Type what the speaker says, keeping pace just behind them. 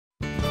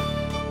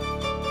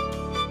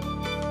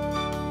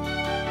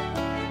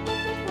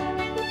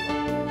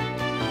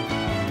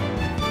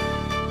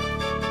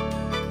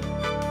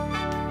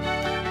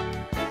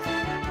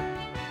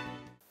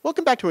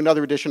Welcome back to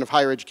another edition of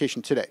Higher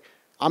Education Today.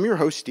 I'm your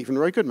host, Stephen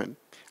Roy Goodman.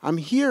 I'm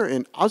here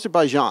in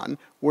Azerbaijan,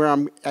 where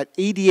I'm at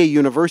ADA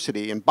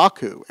University in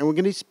Baku, and we're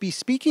going to be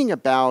speaking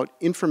about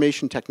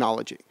information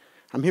technology.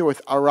 I'm here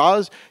with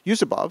Araz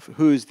Yusubov,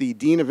 who's the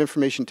Dean of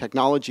Information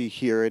Technology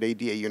here at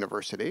ADA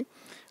University.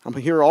 I'm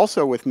here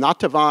also with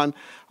Natavan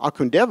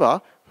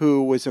Akundeva,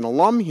 who was an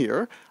alum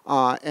here,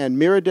 and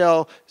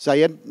Miradel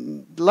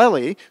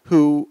Zayedleli,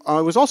 who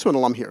was also an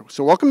alum here.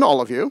 So welcome to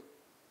all of you.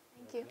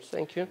 Thank you.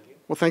 Thank you.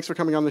 Well, thanks for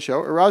coming on the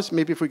show. Araz,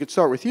 maybe if we could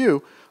start with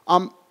you.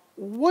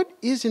 What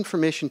is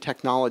information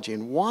technology,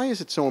 and why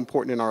is it so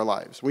important in our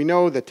lives? We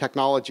know that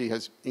technology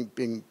has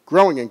been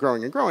growing and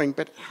growing and growing,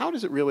 but how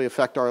does it really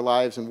affect our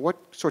lives, and what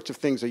sorts of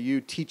things are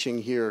you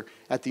teaching here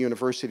at the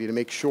university to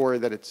make sure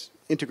that it's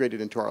integrated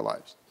into our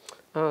lives?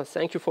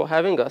 Thank you for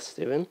having us,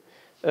 Stephen.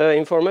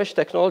 Information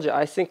technology,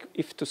 I think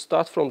if to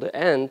start from the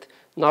end,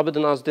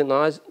 nobody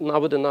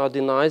now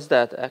denies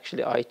that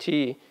actually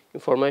IT,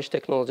 information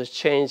technology,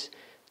 changed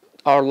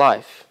our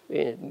life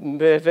in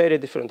very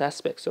different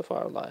aspects of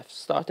our life,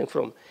 starting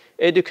from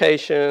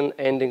education,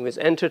 ending with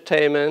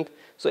entertainment.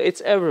 So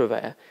it's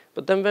everywhere.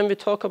 But then when we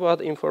talk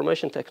about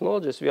information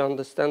technologies, we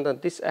understand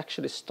that this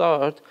actually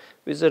started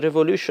with a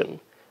revolution,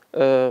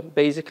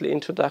 basically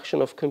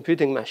introduction of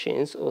computing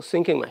machines or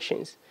thinking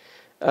machines.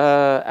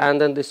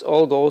 And then this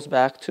all goes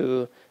back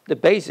to the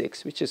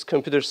basics, which is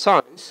computer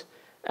science.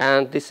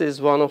 And this is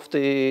one of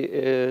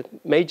the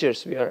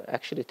majors we are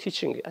actually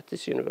teaching at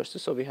this university.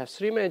 So we have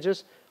 3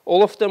 majors.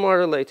 All of them are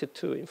related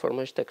to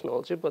information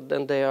technology, but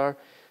then they are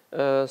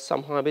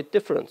somehow a bit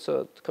different.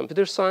 So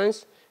computer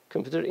science,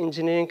 computer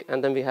engineering,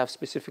 and then we have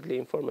specifically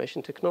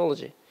information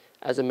technology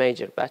as a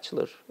major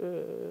Bachelor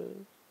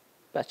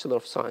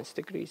of Science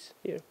degrees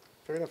here.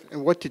 Fair enough.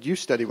 And what did you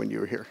study when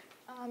you were here?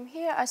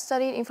 Here I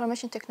studied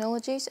information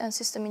technologies and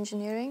system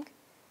engineering,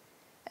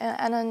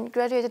 and then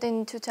graduated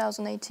in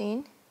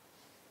 2018.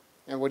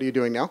 And what are you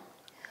doing now?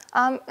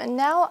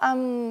 Now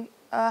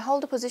I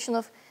hold the position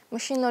of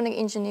machine learning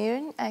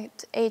engineering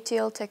at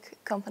ATL Tech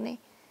company.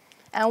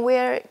 And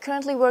we're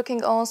currently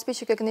working on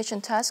speech recognition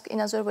task in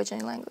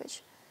Azerbaijani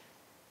language.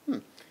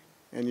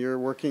 And you're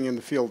working in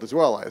the field as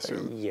well, I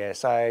assume?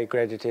 Yes, I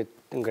graduated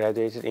in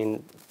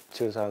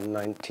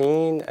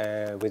 2019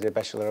 with a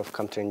Bachelor of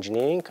Computer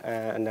Engineering,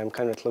 and I'm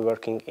currently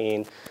working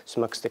in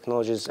SMAX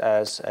Technologies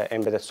as an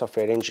embedded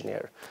software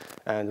engineer.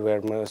 And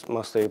we're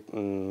mostly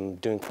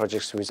doing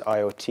projects with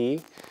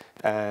IoT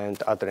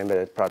and other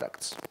embedded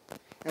products.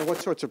 And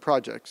what sorts of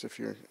projects, if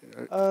you're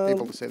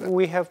able to say that?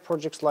 We have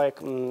projects like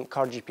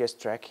car GPS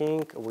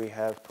tracking. We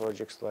have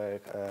projects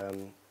like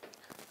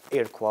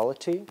air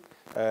quality.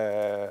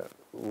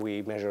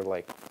 We measure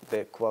like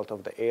the quality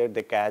of the air,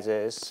 the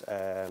gases,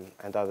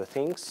 and other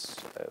things,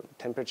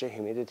 temperature,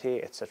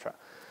 humidity, etc.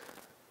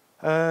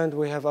 And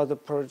we have other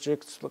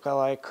projects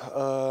like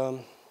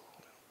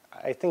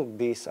I think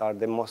these are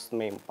the most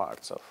main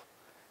parts of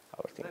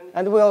our thing.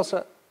 And we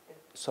also,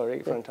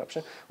 sorry for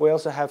interruption, we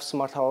also have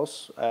smart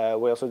house.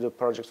 We also do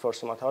projects for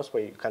smart house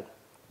where you can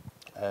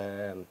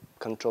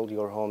control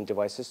your home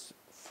devices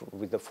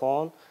with the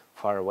phone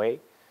far away.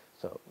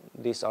 So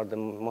these are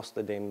most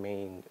of the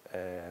main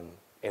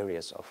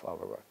areas of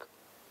our work.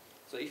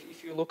 So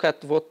if you look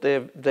at what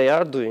they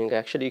are doing,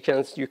 actually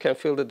you can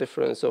feel the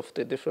difference of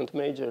the different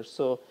majors.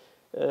 So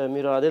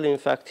Miradel, in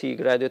fact, he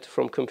graduated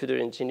from computer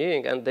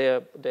engineering, and they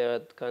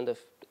are kind of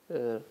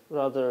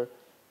rather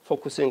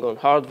focusing on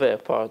hardware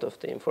part of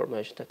the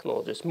information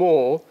technologies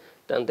more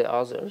than the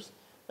others.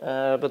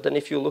 But then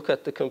if you look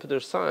at the computer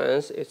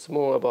science, it's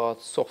more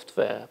about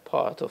software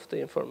part of the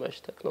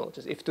information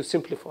technologies, if to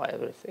simplify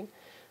everything.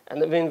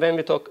 And when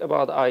we talk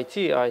about IT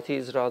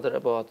is rather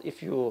about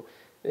if you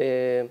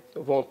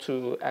want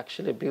to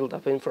actually build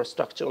up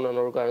infrastructure on an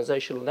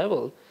organizational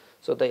level.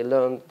 So they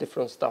learn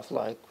different stuff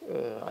like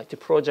IT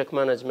project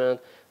management,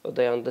 or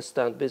they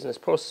understand business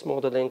process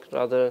modeling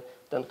rather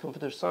than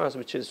computer science,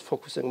 which is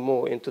focusing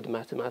more into the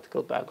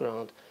mathematical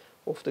background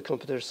of the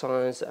computer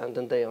science, and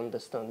then they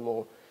understand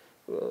more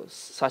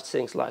such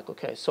things like,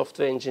 okay,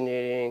 software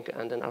engineering,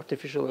 and then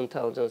artificial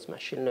intelligence,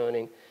 machine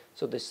learning,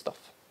 so this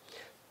stuff.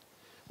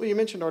 Well, you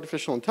mentioned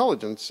artificial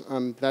intelligence.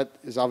 That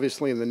is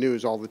obviously in the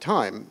news all the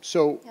time.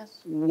 So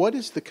Yes. what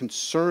is the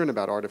concern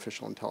about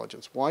artificial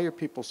intelligence? Why are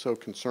people so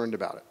concerned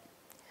about it?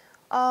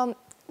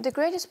 The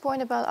greatest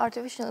point about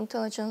artificial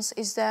intelligence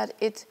is that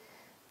it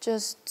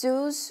just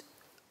does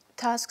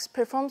tasks,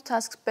 performs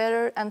tasks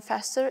better and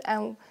faster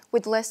and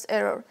with less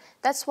error.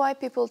 That's why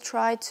people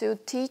try to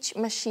teach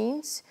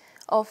machines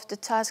of the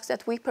tasks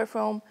that we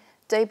perform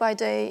day by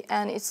day,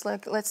 and it's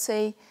like, let's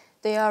say,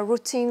 they are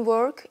routine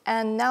work,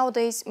 and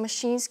nowadays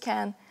machines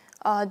can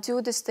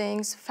do these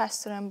things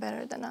faster and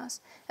better than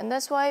us. And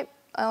that's why,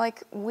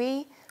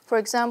 for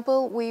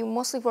example, we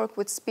mostly work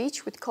with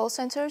speech, with call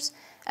centers,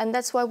 and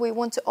that's why we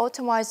want to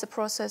automate the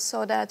process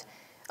so that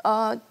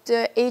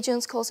the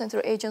agents, call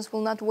center agents,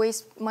 will not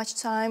waste much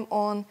time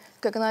on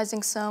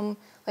recognizing some,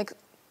 like,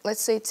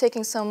 let's say,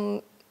 taking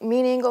some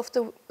meaning of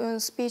the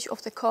speech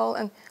of the call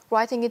and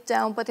writing it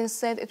down, but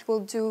instead it will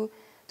do,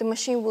 the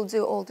machine will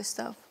do all this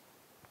stuff.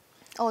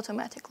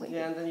 automatically.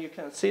 Yeah, and then you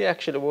can see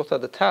actually what are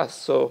the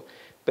tasks. So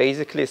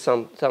basically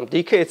some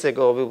decades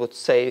ago, we would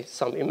say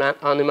some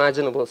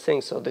unimaginable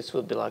things. So this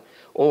would be like,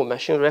 oh,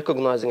 machine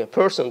recognizing a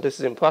person, this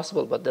is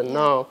impossible. But then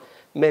now,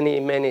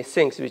 many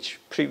things which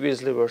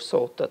previously were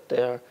thought that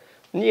they are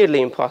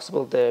nearly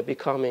impossible, they're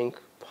becoming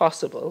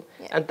possible.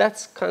 Yeah. And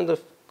that's kind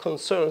of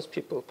concerns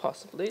people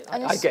possibly,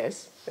 I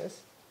guess.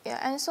 Yes. Yeah,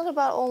 and it's not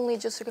about only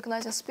just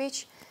recognizing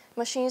speech.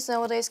 Machines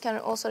nowadays can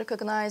also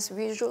recognize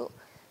visual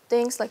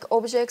things like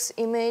objects,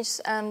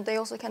 images, and they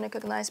also can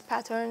recognize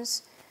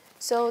patterns.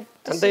 So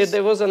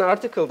there was an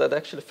article that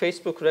actually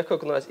Facebook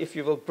recognized if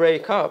you will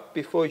break up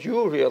before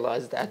you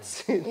realize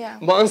that. Yeah.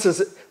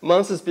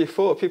 months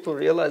before people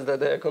realize that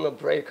they're going to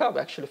break up,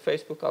 actually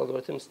Facebook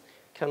algorithms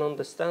can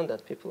understand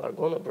that people are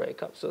going to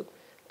break up. So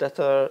that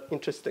are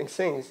interesting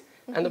things.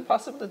 Mm-hmm. And the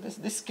possibility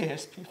this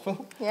scares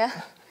people. Yeah.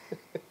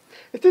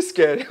 It is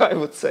scary, I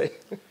would say.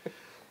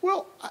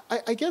 Well,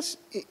 I guess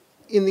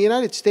in the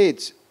United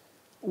States,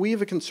 we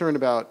have a concern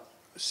about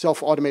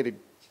self-automated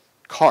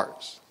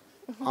cars.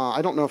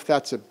 I don't know if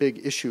that's a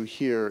big issue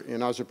here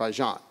in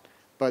Azerbaijan,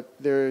 but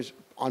there's,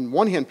 on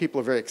one hand, people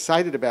are very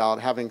excited about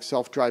having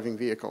self-driving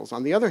vehicles.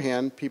 On the other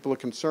hand, people are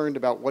concerned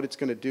about what it's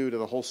going to do to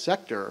the whole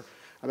sector,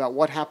 about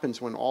what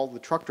happens when all the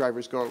truck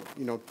drivers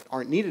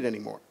aren't needed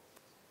anymore.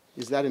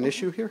 Is that an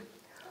issue here?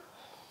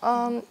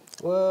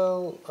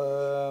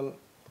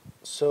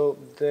 So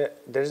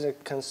there's a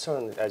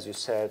concern, as you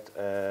said,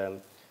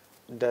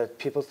 that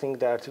people think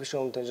that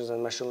artificial intelligence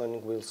and machine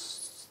learning will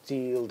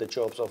steal the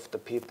jobs of the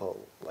people,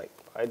 like,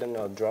 I don't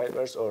know,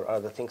 drivers or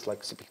other things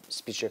like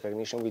speech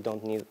recognition. We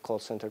don't need call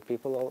center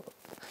people or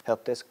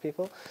help desk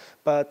people.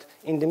 But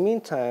in the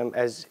meantime,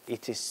 as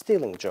it is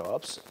stealing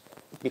jobs,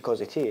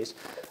 because it is,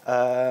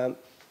 the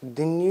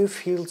new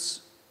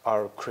fields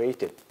are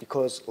created.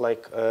 Because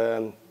like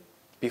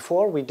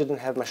before, we didn't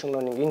have machine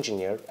learning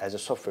engineer as a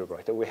software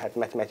writer. We had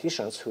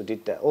mathematicians who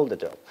did all the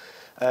job.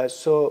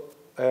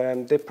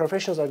 The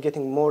professions are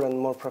getting more and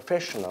more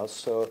professional.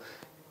 So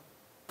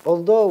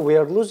although we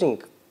are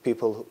losing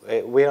people,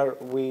 we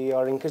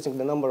are increasing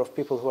the number of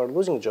people who are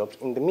losing jobs.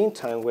 In the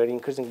meantime, we're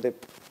increasing the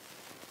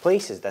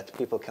places that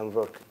people can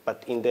work,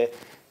 but in the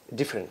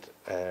different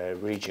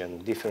region,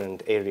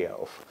 different area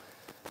of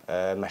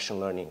machine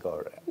learning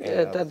or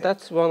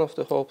that's one of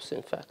the hopes,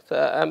 in fact.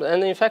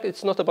 And in fact,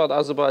 it's not about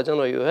Azerbaijan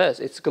or US,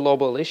 it's a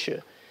global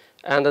issue.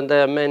 And then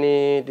there are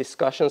many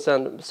discussions,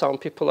 and some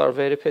people are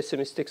very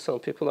pessimistic, some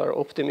people are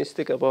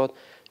optimistic about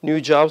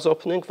new jobs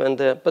opening.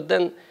 But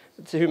then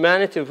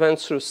humanity went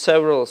through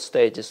several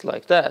stages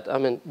like that. I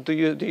mean, do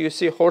you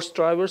see horse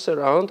drivers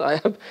around?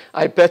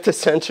 I bet a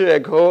century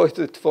ago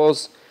it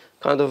was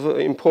kind of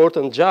an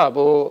important job,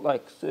 or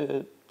like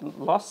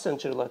last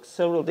century, like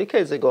several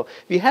decades ago,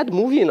 we had a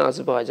movie in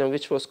Azerbaijan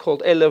which was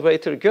called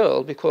Elevator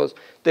Girl, because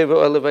they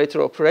were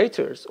elevator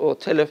operators, or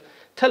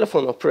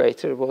telephone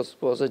operator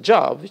was a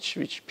job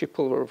which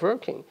people were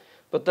working.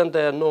 But then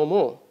there are no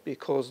more,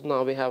 because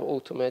now we have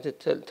automated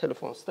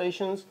telephone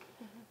stations,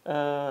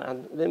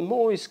 and then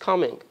more is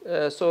coming.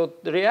 So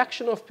the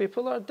reaction of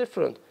people are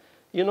different.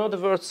 You know the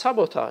word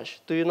sabotage.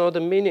 Do you know the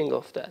meaning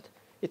of that?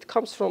 It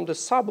comes from the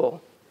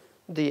sabo,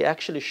 the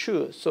actually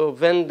shoe. So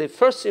when the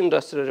first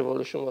industrial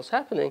revolution was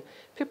happening,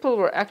 people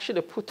were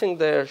actually putting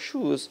their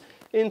shoes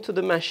into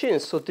the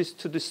machines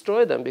to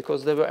destroy them,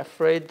 because they were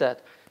afraid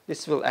that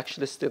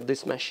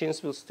these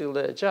machines will steal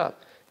their job.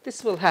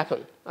 This will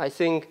happen. I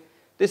think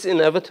this is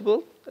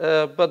inevitable,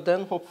 but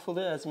then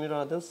hopefully, as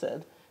Miradil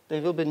said,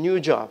 there will be new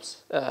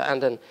jobs.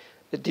 And then,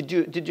 did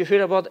you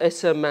hear about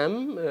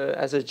SMM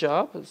as a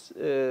job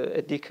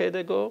a decade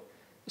ago?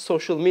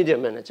 Social media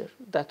manager.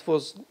 That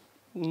was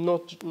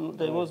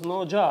there was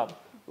no job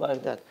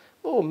like that.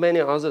 Oh, many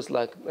others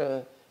like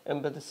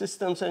embedded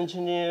systems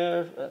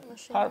engineer,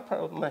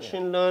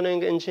 machine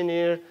learning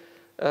engineer.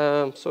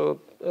 So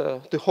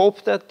the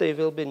hope that there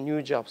will be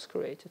new jobs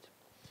created.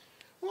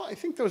 Well, I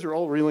think those are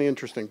all really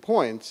interesting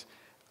points,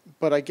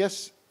 but I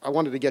guess I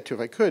wanted to get to, if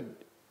I could,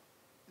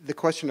 the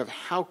question of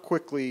how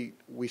quickly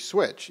we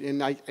switch.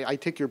 And I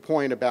take your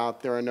point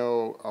about there aren't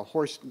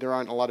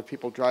a lot of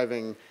people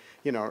driving,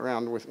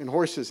 around in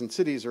horses in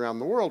cities around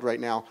the world right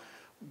now,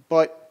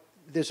 but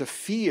there's a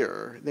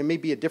fear. There may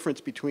be a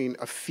difference between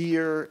a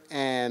fear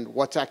and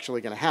what's actually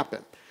going to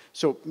happen.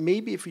 So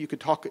maybe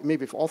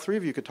if all three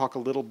of you could talk a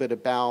little bit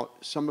about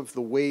some of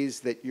the ways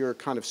that you're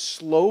kind of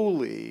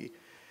slowly,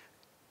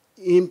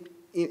 in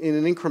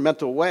an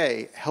incremental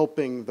way,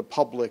 helping the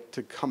public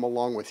to come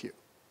along with you.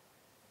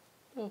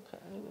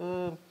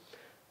 Okay.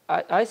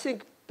 I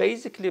think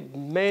basically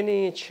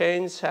many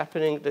changes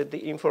happening, that the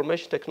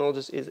information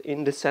technologies is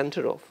in the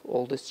center of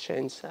all these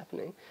changes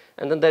happening.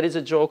 And then there is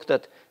a joke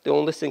that the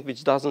only thing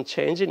which doesn't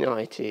change in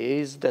IT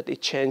is that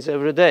it changes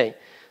every day.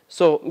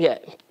 So yeah,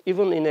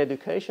 even in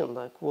education,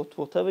 like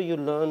whatever you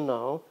learn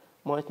now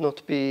might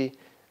not be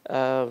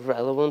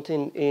relevant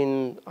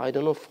in I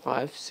don't know,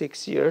 5,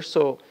 6 years.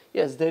 So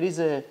yes, there is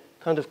a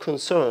kind of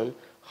concern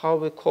how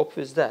we cope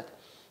with that.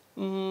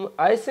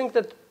 I think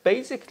that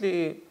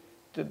basically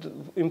the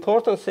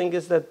important thing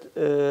is that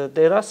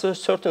there are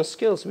certain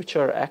skills which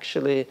are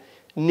actually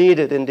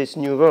needed in this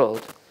new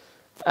world.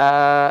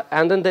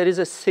 And then there is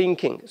a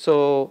thinking.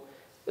 So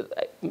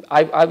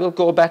I will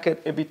go back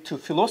a bit to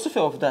philosophy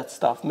of that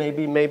stuff.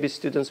 Maybe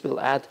students will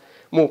add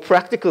more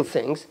practical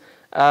things.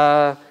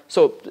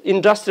 So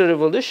Industrial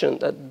Revolution,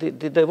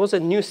 there was a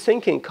new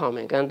thinking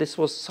coming, and this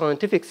was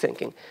scientific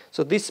thinking.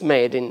 So this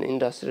made in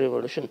Industrial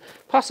Revolution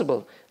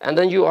possible. And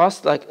then you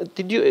asked, like,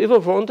 did you ever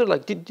wonder,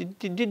 like,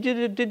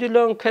 did you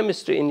learn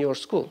chemistry in your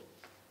school,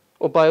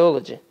 or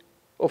biology,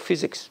 or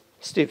physics,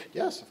 Steve?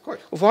 Yes, of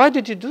course. Why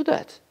did you do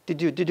that?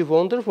 Did you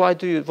wonder why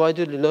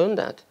did you learn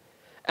that?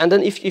 And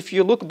then if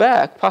you look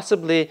back,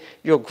 possibly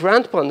your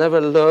grandpa never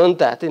learned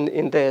that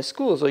in their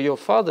schools, or your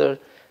father.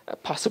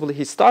 Possibly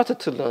he started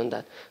to learn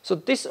that. So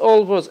this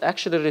all was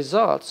actually a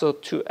result. So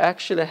to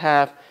actually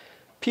have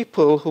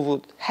people who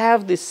would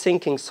have this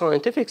thinking,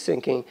 scientific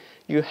thinking,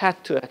 you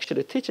had to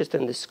actually teach it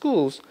in the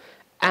schools.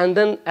 And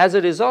then as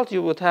a result,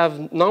 you would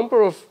have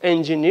number of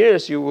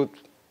engineers you would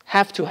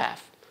have to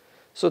have.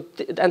 So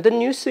and the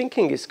new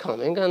thinking is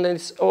coming, and then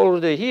it's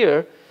already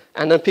here.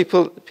 And then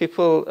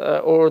people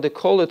already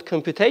call it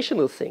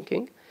computational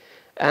thinking.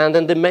 And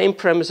then the main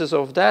premises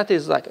of that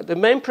is like, the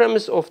main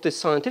premise of the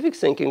scientific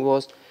thinking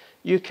was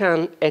you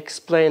can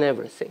explain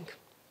everything.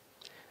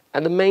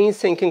 And the main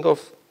thinking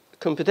of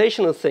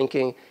computational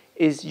thinking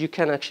is you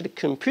can actually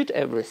compute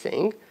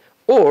everything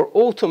or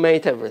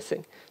automate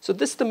everything. So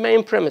this is the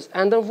main premise.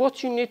 And then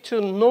what you need to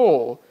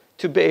know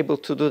to be able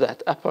to do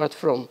that, apart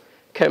from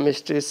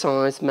chemistry,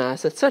 science,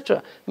 math,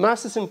 etc.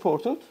 Math is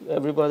important,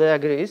 everybody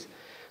agrees.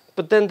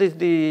 But then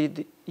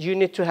you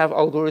need to have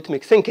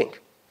algorithmic thinking.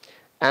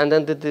 And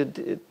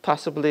then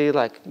possibly,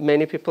 like,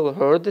 many people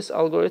heard this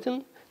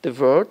algorithm, the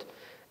word,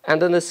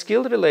 and then the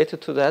skill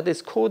related to that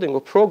is coding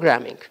or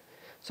programming.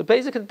 So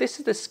basically, this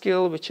is the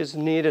skill which is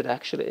needed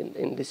actually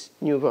in this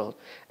new world.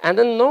 And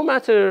then no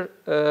matter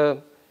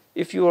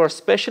if you are a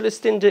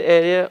specialist in the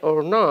area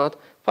or not,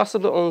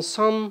 possibly on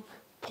some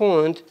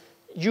point,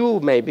 you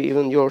maybe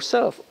even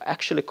yourself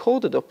actually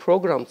coded or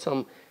programmed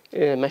some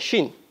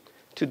machine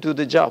to do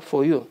the job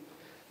for you.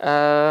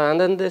 And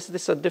then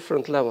these are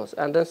different levels.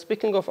 And then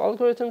speaking of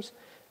algorithms,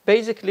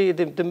 basically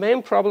the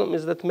main problem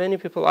is that many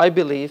people, I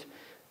believe,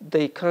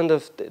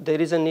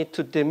 there is a need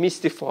to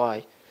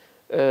demystify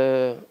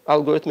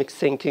algorithmic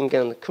thinking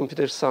and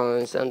computer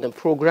science and then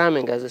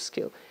programming as a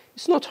skill.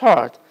 It's not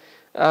hard.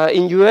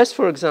 In US,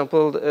 for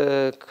example,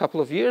 a couple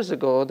of years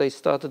ago, they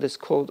started this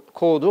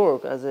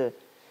Code.org as a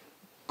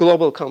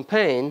global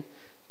campaign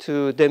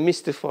to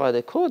demystify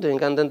the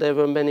coding, and then there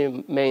were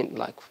many main,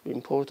 like,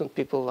 important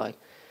people like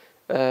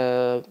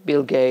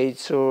Bill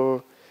Gates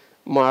or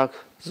Mark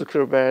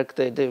Zuckerberg.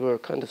 They were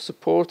kind of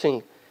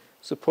supporting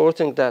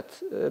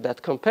that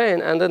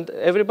campaign, and then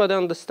everybody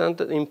understands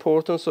the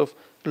importance of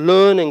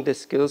learning the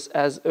skills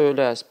as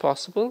early as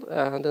possible,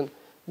 and then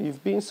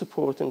we've been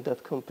supporting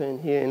that campaign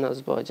here in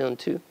Azerbaijan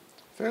too.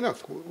 Fair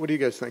enough. What do you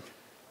guys think?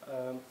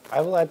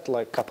 I will add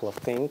like a couple of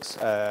things.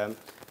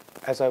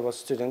 As I was a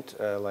student,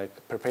 like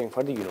preparing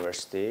for the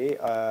university,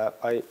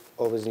 I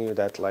always knew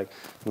that like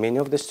many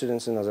of the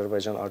students in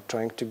Azerbaijan are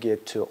trying to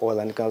get to oil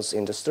and gas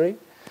industry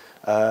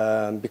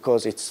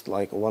because it's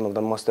like one of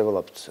the most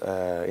developed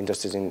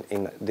industries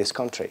in this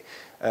country,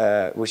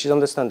 which is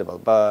understandable.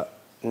 But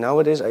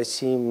nowadays, I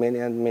see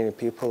many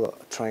people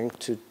trying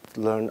to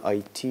learn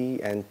IT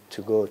and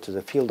to go to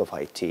the field of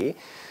IT,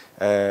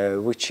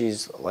 which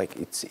is like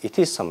it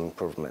is some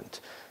improvement.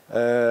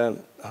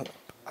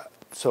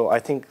 So I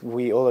think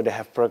we already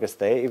have progress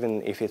there,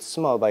 even if it's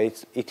small, but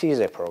it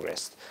is a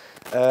progress.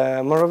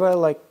 Moreover,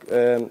 like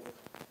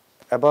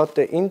about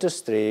the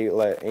industry,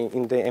 like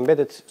in the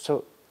embedded,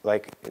 so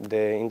like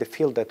in the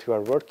field that we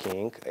are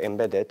working,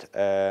 embedded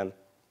and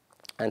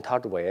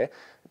hardware,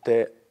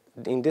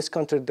 in this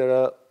country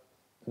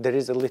there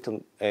is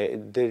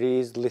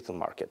little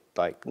market.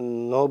 Like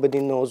nobody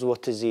knows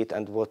what is it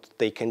and what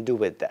they can do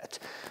with that.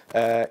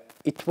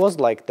 It was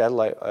like that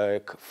like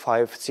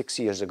 5-6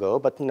 years ago,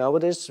 but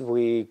nowadays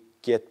we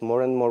get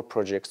more and more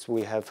projects.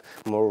 We have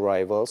more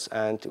rivals,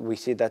 and we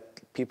see that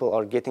people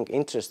are getting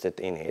interested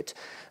in it,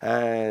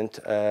 and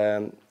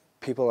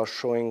people are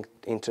showing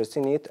interest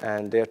in it,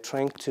 and they are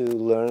trying to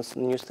learn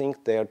new things.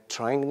 They are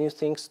trying new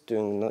things,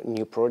 doing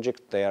new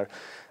projects. They are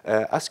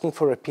asking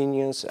for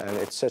opinions and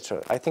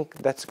etc. I think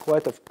that's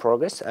quite a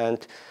progress,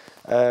 and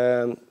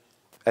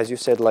as you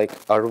said, like,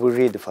 are we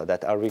ready for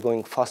that? Are we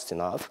going fast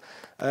enough?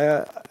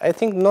 I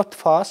think not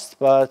fast,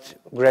 but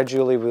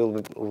gradually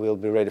we'll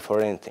be ready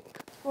for anything.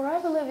 What I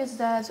believe is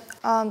that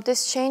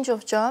this change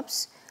of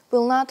jobs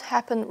will not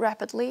happen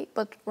rapidly,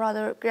 but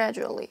rather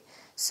gradually.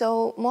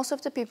 So most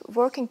of the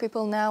working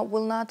people now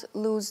will not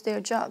lose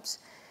their jobs.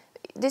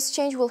 This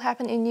change will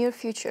happen in near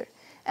future,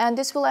 and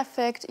this will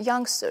affect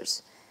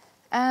youngsters.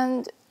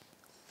 And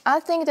I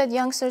think that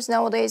youngsters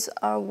nowadays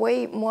are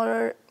way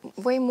more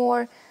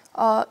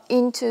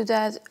into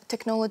that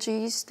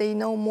technologies. They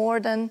know more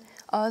than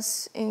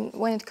us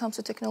when it comes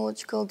to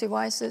technological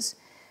devices.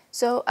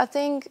 So I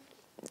think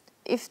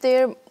if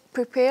they're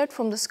prepared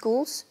from the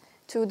schools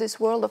to this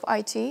world of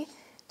IT,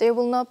 there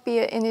will not be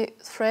any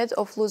threat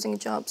of losing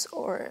jobs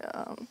or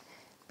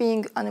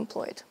being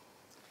unemployed.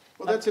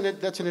 Well,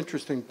 that's an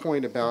interesting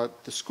point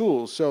about the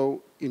schools.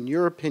 So, in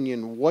your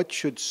opinion, what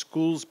should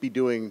schools be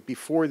doing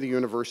before the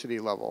university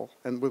level?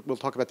 And we'll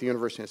talk about the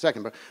university in a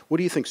second, but what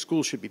do you think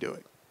schools should be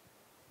doing?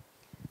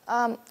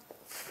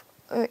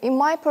 In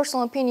my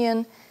personal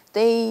opinion,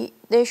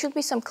 there should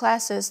be some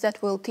classes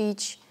that will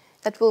teach,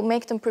 that will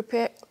make them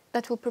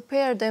that will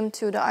prepare them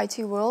to the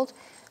IT world.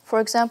 For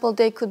example,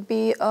 they could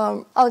be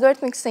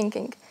algorithmic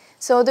thinking.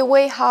 So the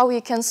way how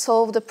you can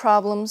solve the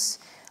problems,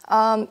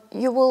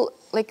 you will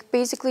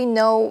basically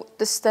know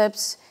the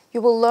steps.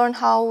 You will learn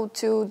how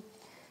to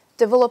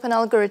develop an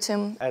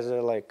algorithm. As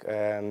a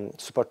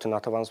support to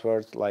Natovan's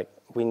word,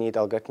 we need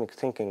algorithmic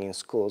thinking in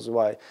schools.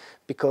 Why?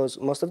 Because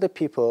most of the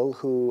people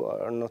who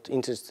are not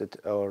interested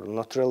or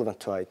not relevant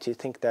to IT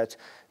think that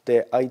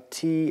the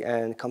IT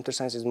and computer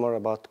science is more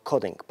about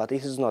coding, but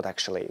it is not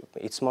actually.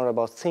 It's more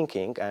about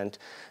thinking and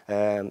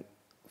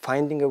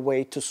finding a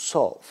way to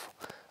solve.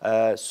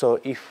 So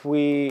if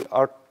we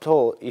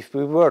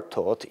were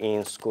taught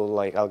in school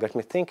like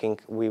algorithmic thinking,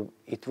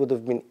 it would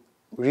have been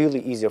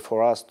really easier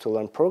for us to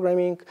learn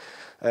programming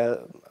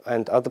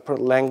and other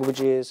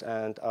languages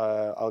and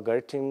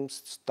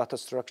algorithms, data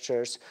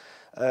structures.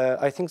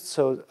 I think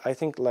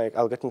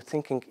algorithmic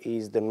thinking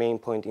is the main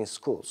point in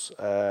schools.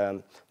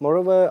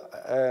 Moreover,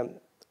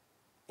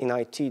 in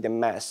IT, the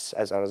maths,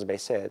 as Araz Bey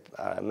said,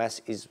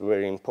 maths is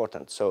very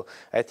important. So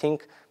I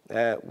think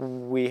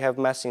we have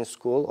maths in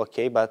school,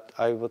 okay, but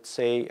I would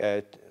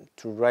say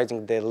to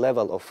raising the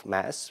level of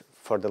maths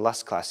for the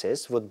last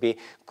classes would be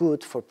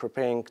good for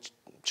preparing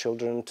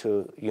children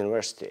to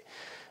university.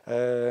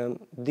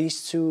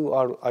 These two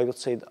are, I would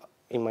say,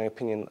 in my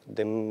opinion,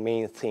 the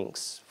main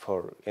things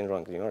for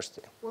enrolling in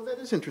university. Well, that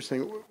is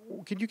interesting.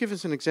 Could you give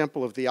us an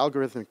example of the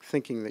algorithmic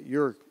thinking that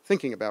you're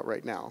thinking about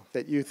right now,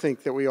 that you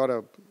think that we ought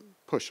to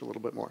push a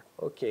little bit more?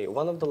 Okay,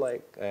 one of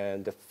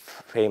the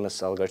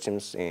famous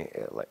algorithms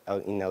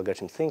in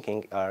algorithm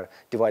thinking are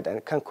divide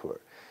and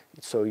conquer.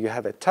 So you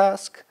have a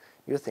task,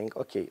 you think,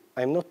 okay,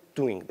 I'm not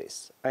doing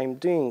this. I'm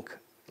doing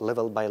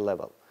level by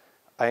level.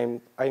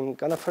 I'm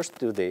gonna first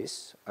do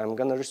this, I'm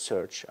gonna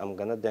research, I'm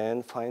gonna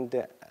then find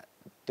the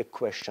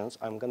questions,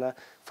 I'm gonna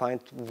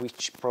find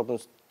which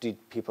problems did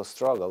people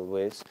struggle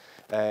with.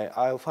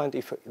 I'll find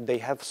if they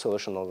have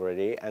solution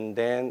already, and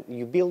then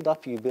you build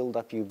up,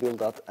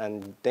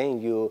 and then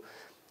you,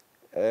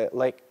 10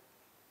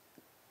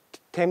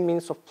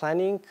 minutes of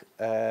planning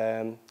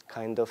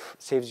kind of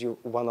saves you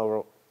 1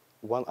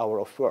 hour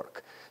of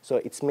work. So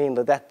it's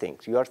mainly that thing.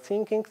 You are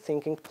thinking,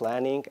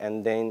 planning,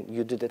 and then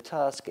you do the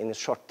task in a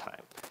short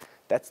time.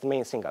 That's the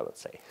main thing I would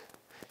say.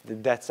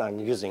 That's I'm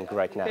using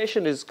right now.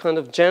 Application is kind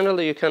of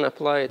generally you can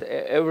apply it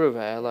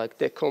everywhere, like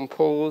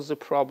decompose the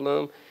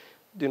problem,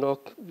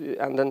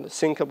 and then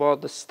think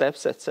about the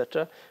steps,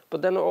 etc.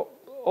 But then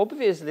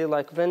obviously,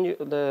 like when you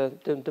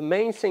the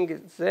main thing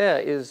is there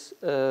is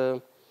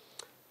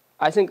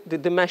I think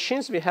the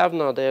machines we have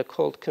now, they are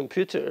called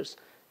computers.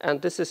 And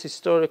this is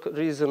historical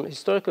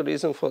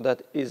reason for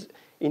that is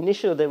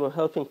initially they were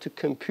helping to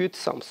compute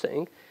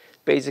something,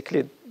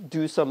 basically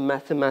do some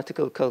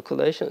mathematical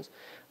calculations.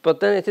 But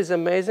then it is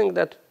amazing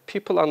that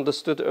people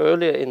understood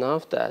earlier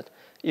enough that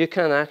you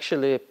can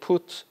actually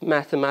put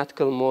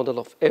mathematical model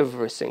of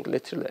everything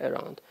literally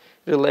around.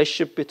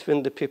 Relationship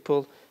between the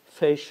people,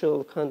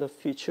 facial kind of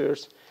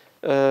features,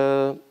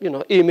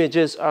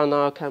 images are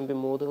now can be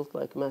modeled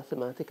like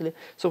mathematically.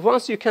 So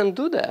once you can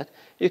do that,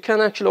 you can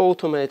actually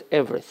automate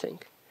everything.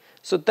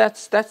 So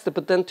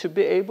but then to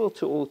be able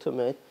to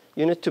automate,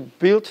 you need to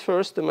build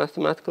first the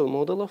mathematical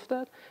model of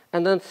that,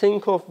 and then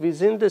think of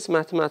within this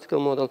mathematical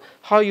model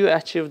how you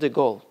achieve the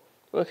goal.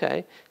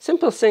 Okay,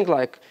 simple thing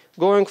like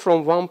going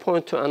from one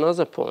point to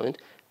another point.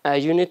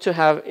 You need to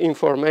have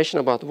information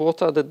about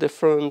what are the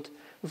different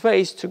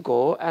ways to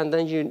go, and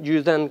then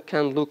you then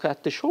can look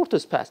at the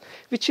shortest path,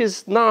 which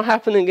is now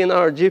happening in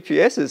our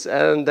GPSs.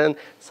 And then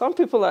some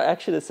people are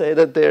actually say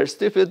that they're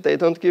stupid, they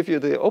don't give you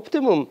the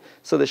optimum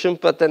solution,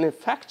 but then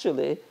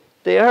factually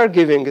they are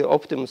giving the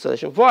optimum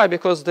solution. Why?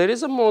 Because there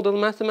is a model,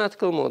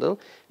 mathematical model,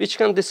 which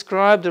can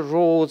describe the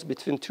roads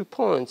between 2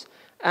 points,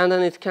 and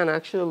then it can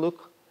actually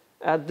look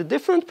at the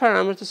different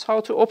parameters, how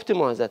to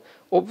optimize that.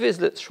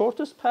 Obviously, the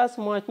shortest path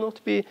might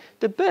not be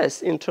the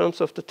best in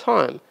terms of the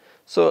time.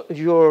 So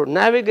your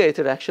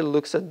navigator actually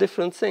looks at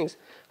different things,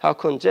 how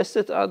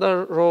congested are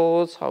the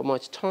roads, how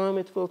much time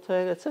it will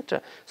take,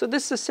 etc. So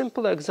this is a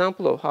simple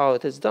example of how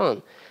it is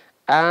done.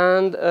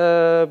 And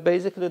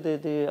basically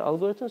the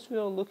algorithms we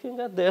are looking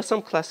at, there are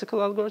some classical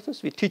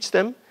algorithms. We teach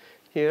them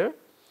here.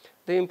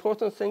 The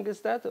important thing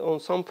is that on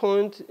some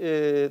point,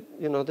 the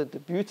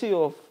beauty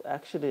of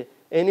actually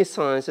any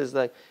science is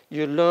like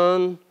you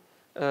learn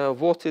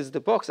what is the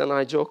box, and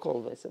I joke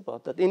always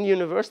about that. In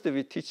university,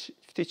 we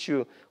teach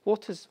you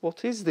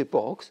what is the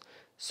box,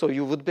 so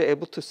you would be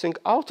able to think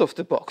out of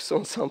the box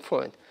on some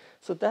point.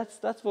 So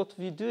that's what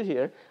we do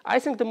here. I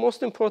think the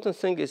most important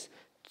thing is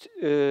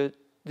the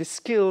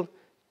skill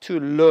to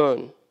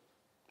learn,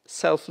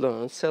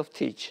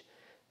 self-teach,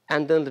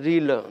 and then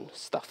relearn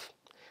stuff.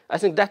 I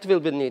think that will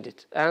be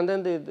needed. And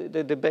then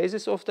the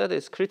basis of that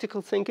is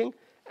critical thinking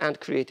and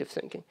creative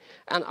thinking.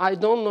 And I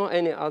don't know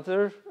any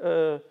other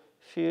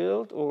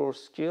field or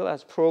skill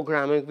as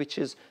programming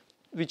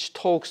which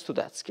talks to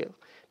that skill.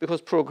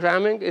 Because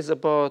programming is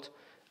about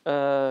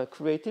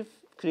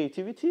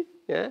creativity,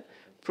 yeah?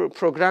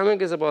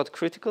 Programming is about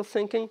critical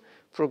thinking.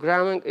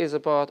 Programming is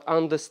about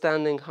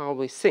understanding how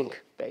we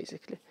think,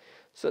 basically.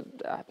 So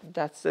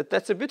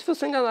that's a beautiful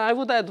thing, and I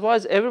would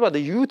advise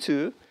everybody, you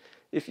too,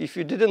 if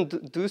you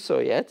didn't do so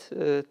yet,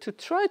 to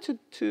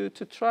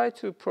try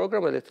to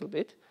program a little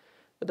bit.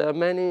 There are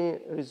many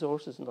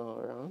resources now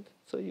around,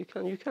 so you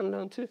can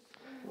learn too.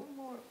 One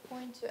more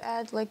point to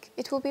add, like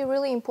it will be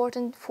really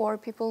important for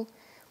people,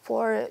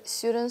 for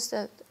students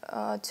that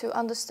to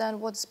understand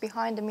what's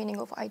behind the meaning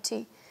of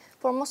IT.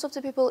 For most of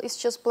the people, it's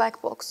just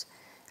black box,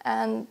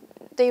 and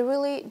they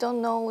really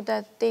don't know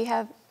that they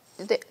have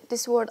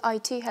this word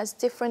IT has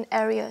different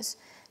areas.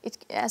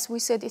 As we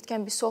said, it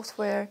can be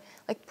software,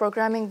 like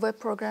programming, web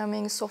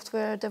programming,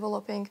 software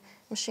developing,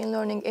 machine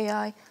learning,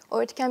 AI,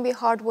 or it can be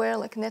hardware,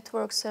 like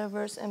network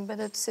servers,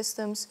 embedded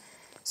systems.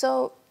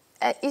 So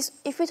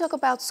if we talk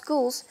about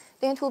schools,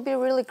 then it will be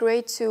really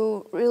great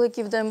to really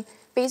give them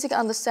basic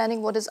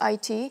understanding what is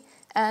IT,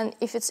 and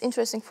if it's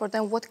interesting for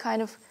them, what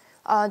kind of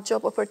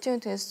job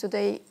opportunities do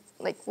they,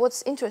 like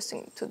what's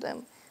interesting to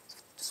them.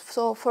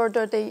 So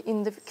further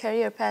in the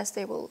career path,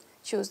 they will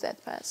choose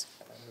that path.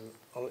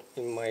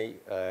 In my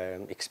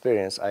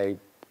experience, I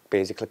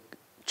basically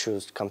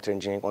chose computer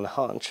engineering on a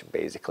hunch,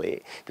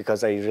 basically,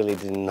 because I really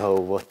didn't know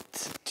what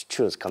to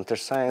choose. Computer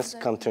science,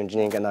 computer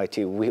engineering, and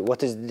IT.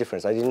 What is the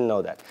difference? I didn't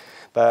know that.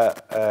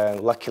 But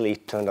luckily,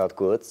 it turned out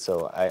good,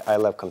 so I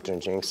love computer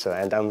engineering,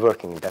 and I'm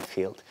working in that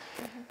field.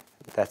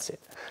 That's it.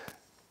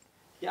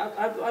 Yeah,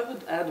 I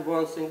would add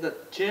one thing,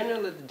 that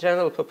generally the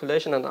general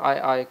population, and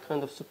I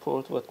kind of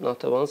support what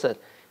Nata once said,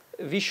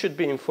 we should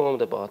be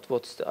informed about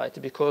what's the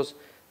IT, because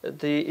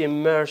the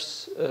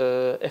immerse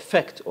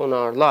effect on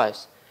our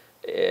lives,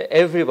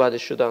 everybody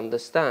should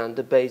understand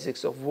the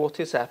basics of what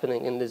is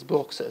happening in these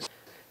boxes,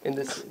 in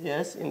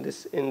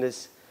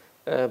this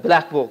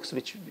black box,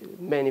 which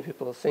many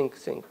people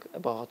think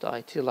about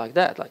IT like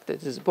that, like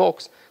this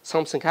box,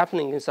 something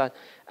happening inside.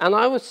 And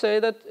I would say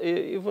that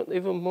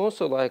even more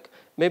so, like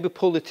maybe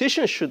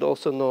politicians should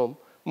also know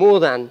more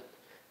than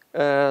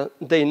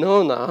they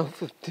know now,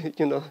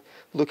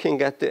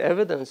 looking at the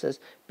evidences,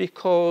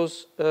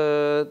 because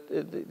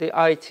the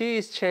IT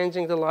is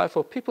changing the life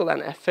of people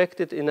and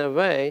affected in a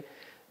way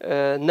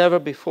never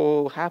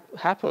before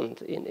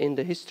happened in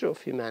the history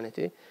of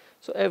humanity.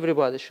 So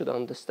everybody should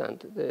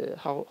understand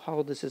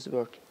how this is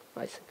working,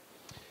 I think.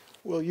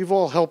 Well, you've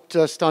all helped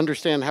us to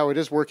understand how it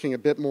is working a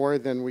bit more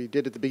than we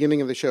did at the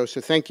beginning of the show. So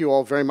thank you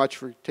all very much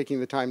for taking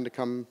the time to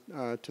come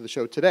to the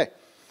show today.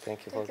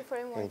 Thank you for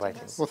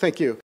inviting us. Well, thank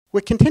you.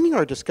 We're continuing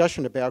our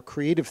discussion about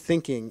creative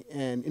thinking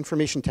and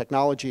information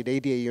technology at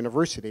ADA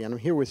University, and I'm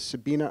here with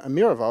Sabina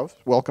Amirovov.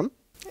 Welcome.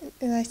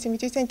 Nice to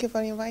meet you. Thank you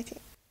for inviting.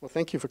 Well,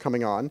 thank you for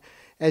coming on.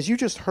 As you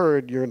just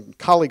heard your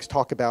colleagues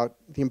talk about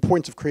the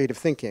importance of creative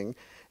thinking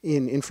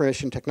in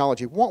information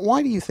technology,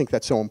 why do you think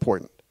that's so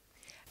important?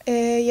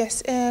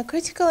 Yes,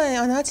 critical and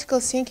analytical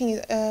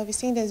thinking, we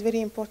think that is very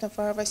important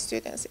for our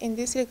students. In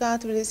this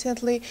regard, we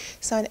recently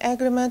signed an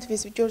agreement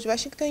with George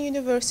Washington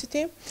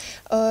University.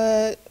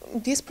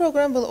 This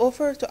program will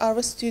offer to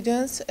our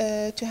students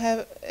to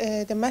have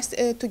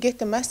to get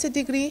the master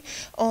degree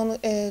on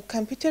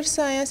computer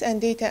science and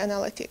data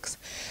analytics.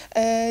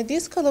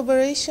 This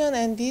collaboration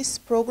and this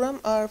program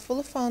are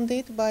fully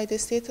funded by the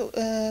state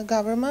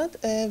government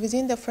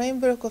within the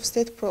framework of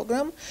state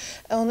program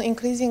on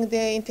increasing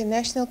the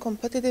international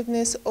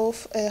competitiveness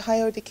of a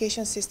higher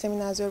education system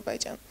in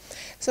Azerbaijan.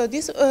 So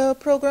this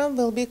program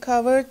will be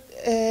covered,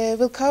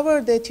 will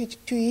cover the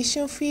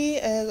tuition fee,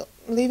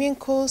 living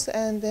costs,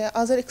 and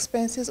other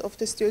expenses of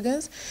the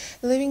students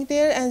living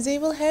there, and they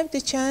will have the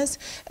chance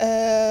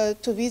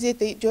to visit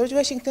the George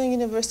Washington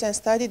University and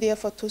study there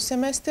for 2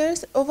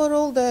 semesters.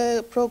 Overall,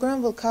 the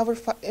program will cover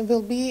for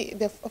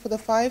the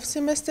 5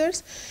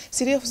 semesters.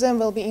 3 of them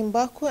will be in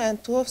Baku,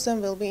 and 2 of them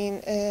will be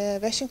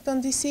in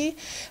Washington D.C.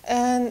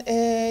 And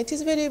it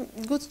is a very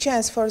good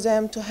chance for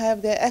them to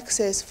have the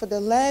access for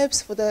the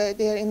labs, for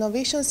their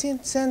innovation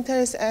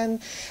centers, and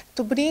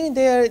to bring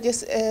their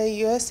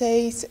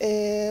USA's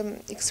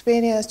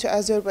experience to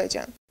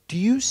Azerbaijan. Do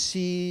you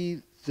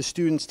see the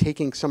students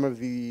taking some of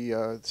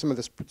the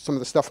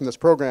stuff from this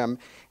program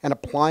and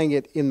applying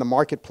it in the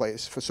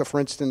marketplace? So, for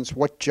instance,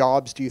 what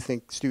jobs do you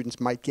think students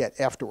might get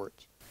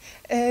afterwards?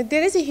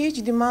 There is a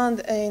huge demand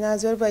in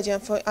Azerbaijan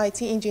for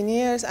IT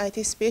engineers,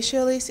 IT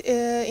specialists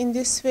in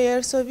this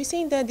sphere. So we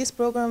think that this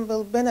program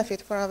will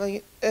benefit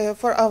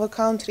for our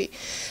country.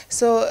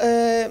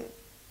 So.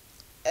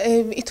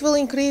 It will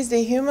increase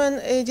the human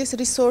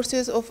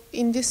resources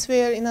in this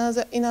sphere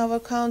in our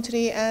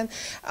country, and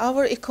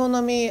our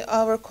economy,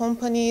 our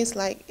companies,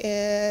 like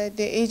the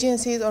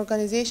agencies,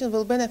 organizations,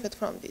 will benefit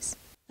from this.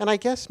 And I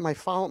guess my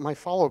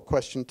follow-up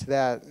question to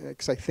that,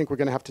 because I think we're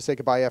going to have to say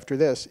goodbye after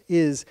this,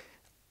 is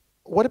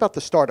what about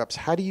the startups?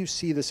 How do you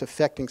see this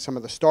affecting some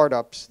of the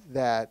startups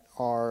that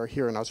are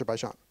here in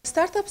Azerbaijan?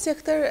 Startup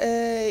sector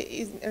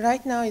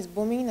right now is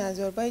booming in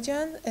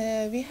Azerbaijan.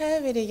 We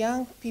have very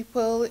young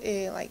people,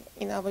 like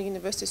in our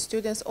university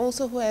students,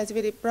 also who has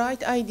very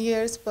bright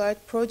ideas,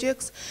 bright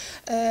projects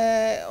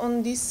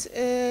on this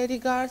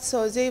regard.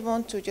 So they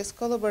want to just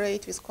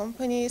collaborate with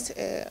companies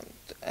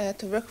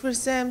to work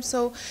with them.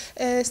 So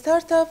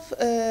startup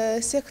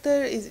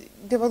sector is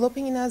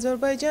developing in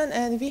Azerbaijan,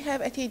 and we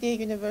have at ADA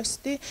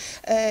University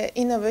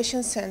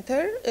Innovation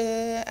Center,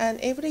 and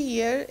every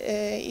year,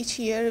 each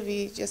year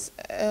we just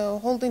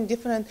holding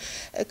different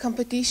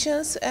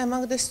competitions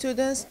among the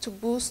students to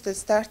boost the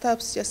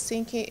startups, just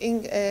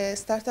thinking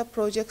startup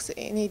projects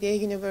in ADA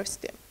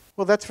University.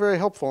 Well, that's very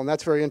helpful and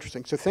that's very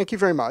interesting. So thank you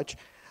very much.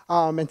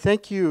 And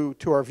thank you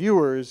to our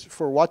viewers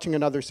for watching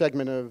another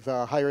segment of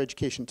Higher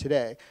Education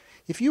Today.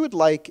 If you would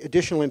like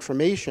additional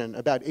information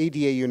about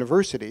ADA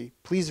University,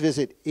 please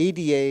visit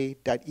ada.edu.az.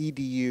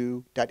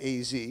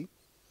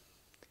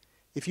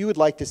 If you would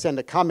like to send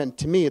a comment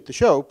to me at the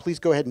show, please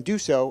go ahead and do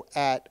so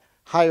at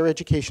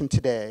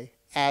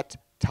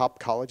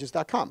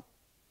highereducationtoday@topcolleges.com.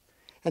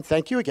 And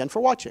thank you again for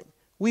watching.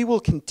 We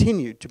will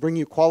continue to bring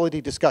you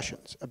quality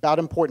discussions about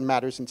important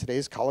matters in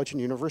today's college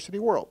and university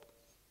world.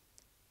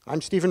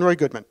 I'm Stephen Roy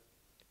Goodman,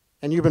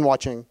 and you've been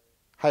watching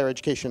Higher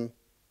Education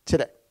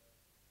Today.